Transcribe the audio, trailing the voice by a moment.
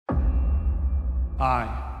I,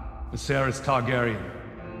 Viserys Targaryen,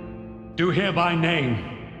 do hereby name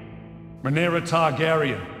Rhaenyra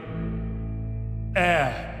Targaryen,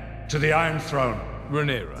 heir to the Iron Throne.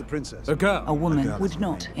 Rhaenyra. The princess. A girl. A woman would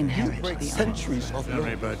not inherit the Centuries of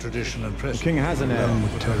Only by tradition and precedent. The king has an heir.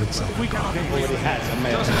 would tell itself. We cannot Already has a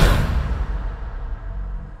man.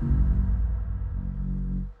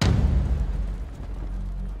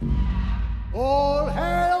 All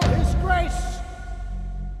hail his grace!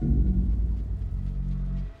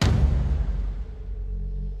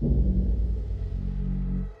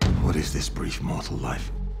 What is this brief mortal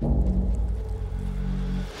life?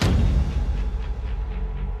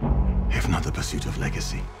 If not the pursuit of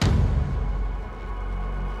legacy.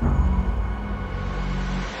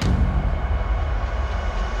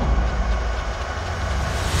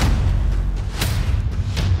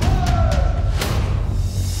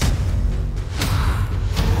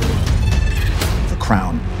 The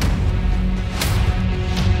crown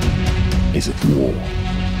is at war.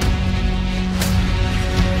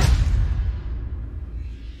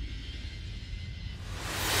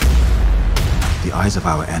 The eyes of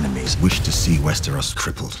our enemies wish to see Westeros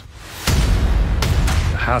crippled.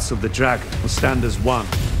 The House of the Dragon will stand as one.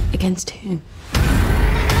 Against whom?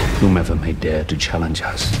 Whomever may dare to challenge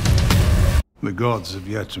us. The gods have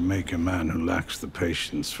yet to make a man who lacks the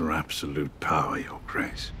patience for absolute power, Your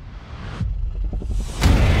Grace.